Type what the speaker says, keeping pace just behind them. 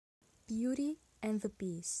Beauty and the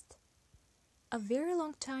Beast. A very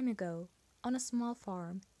long time ago, on a small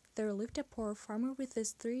farm, there lived a poor farmer with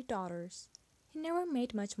his 3 daughters. He never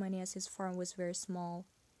made much money as his farm was very small.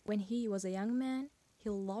 When he was a young man, he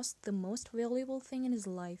lost the most valuable thing in his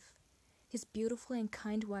life. His beautiful and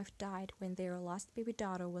kind wife died when their last baby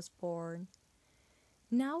daughter was born.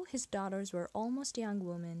 Now his daughters were almost young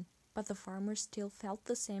women, but the farmer still felt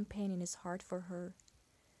the same pain in his heart for her.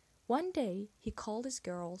 One day, he called his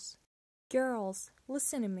girls. "Girls,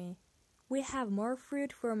 listen to me. We have more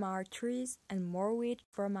fruit from our trees and more wheat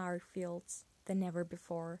from our fields than ever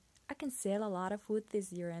before. I can sell a lot of food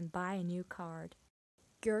this year and buy a new cart."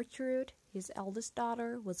 Gertrude, his eldest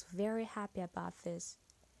daughter, was very happy about this.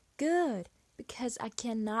 "Good, because I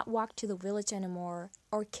cannot walk to the village anymore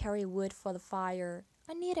or carry wood for the fire.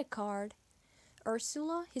 I need a cart."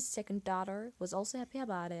 Ursula, his second daughter, was also happy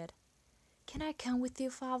about it. "Can I come with you,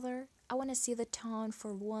 Father? I want to see the town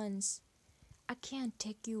for once." "I can't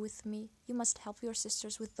take you with me. You must help your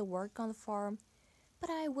sisters with the work on the farm. But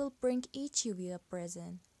I will bring each of you a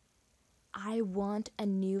present." "I want a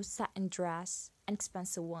new satin dress, an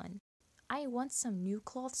expensive one. I want some new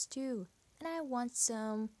clothes too, and I want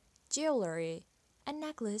some jewelry, a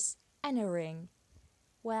necklace and a ring."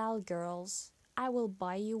 "Well, girls, I will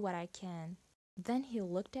buy you what I can." Then he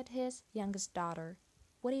looked at his youngest daughter.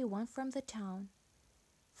 "What do you want from the town?"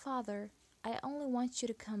 "Father, I only want you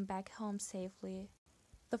to come back home safely."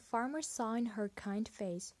 The farmer saw in her kind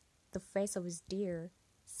face the face of his dear,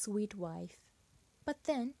 sweet wife. But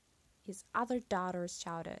then his other daughters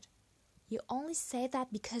shouted, "You only say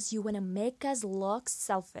that because you want to make us look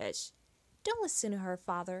selfish. Don't listen to her,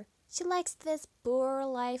 Father. She likes this poor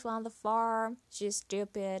life on the farm. She's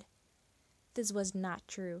stupid." This was not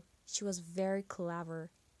true. She was very clever.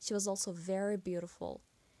 She was also very beautiful.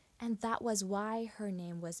 And that was why her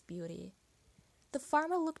name was Beauty. The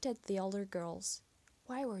farmer looked at the older girls.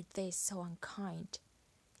 Why were they so unkind?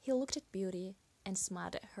 He looked at Beauty and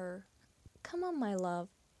smiled at her. "Come on, my love.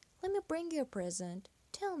 Let me bring you a present.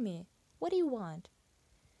 Tell me, what do you want?"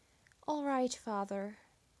 "All right, Father.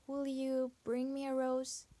 Will you bring me a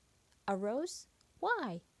rose?" "A rose?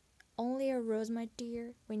 Why?" "Only a rose, my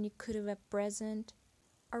dear, when you could have a present."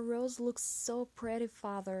 "A rose looks so pretty,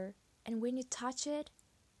 Father, and when you touch it,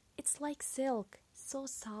 it's like silk, so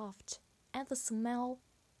soft. And the smell,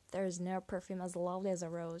 there is no perfume as lovely as a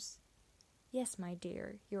rose." "Yes, my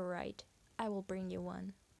dear, you're right. I will bring you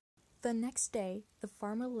one." The next day, the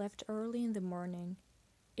farmer left early in the morning.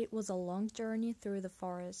 It was a long journey through the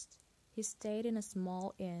forest. He stayed in a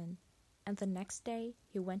small inn, and the next day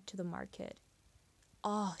he went to the market.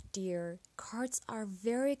 "Oh dear, carts are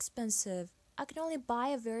very expensive. I can only buy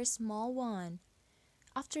a very small one."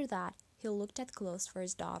 After that, he looked at clothes for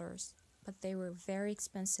his daughters, but they were very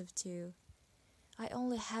expensive too. "I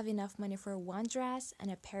only have enough money for one dress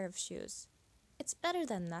and a pair of shoes. It's better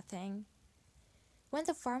than nothing." When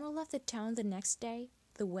the farmer left the town the next day,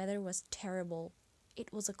 the weather was terrible.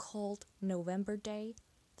 It was a cold November day.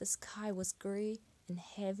 The sky was gray and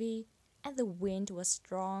heavy, and the wind was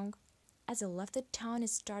strong. As he left the town, it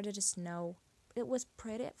started to snow. It was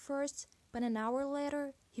pretty at first, but an hour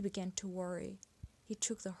later, he began to worry. He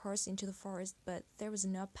took the horse into the forest, but there was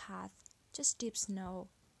no path, just deep snow.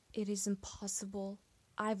 "It is impossible.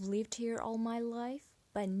 I've lived here all my life,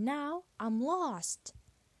 but now I'm lost."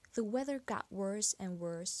 The weather got worse and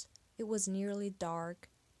worse. It was nearly dark,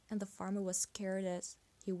 and the farmer was scared as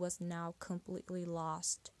he was now completely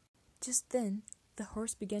lost. Just then, the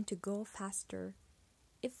horse began to go faster.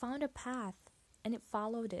 It found a path, and it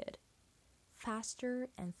followed it. Faster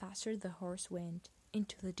and faster the horse went,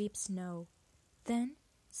 into the deep snow. Then,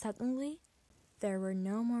 suddenly, there were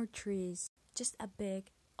no more trees, just a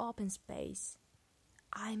big, open space.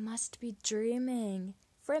 "I must be dreaming.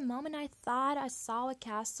 For a moment I thought I saw a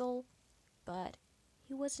castle." But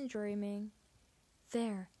he wasn't dreaming.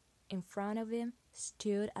 There, in front of him,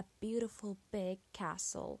 stood a beautiful big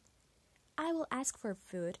castle. "I will ask for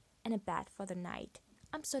food and a bed for the night.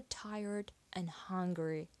 I'm so tired and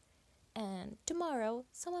hungry. And tomorrow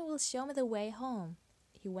someone will show me the way home."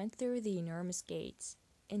 He went through the enormous gates,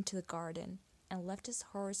 into the garden, and left his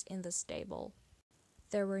horse in the stable.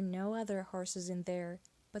 There were no other horses in there,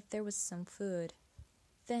 but there was some food.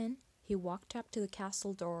 Then he walked up to the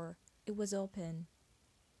castle door. It was open.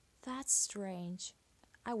 "That's strange.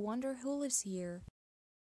 I wonder who lives here."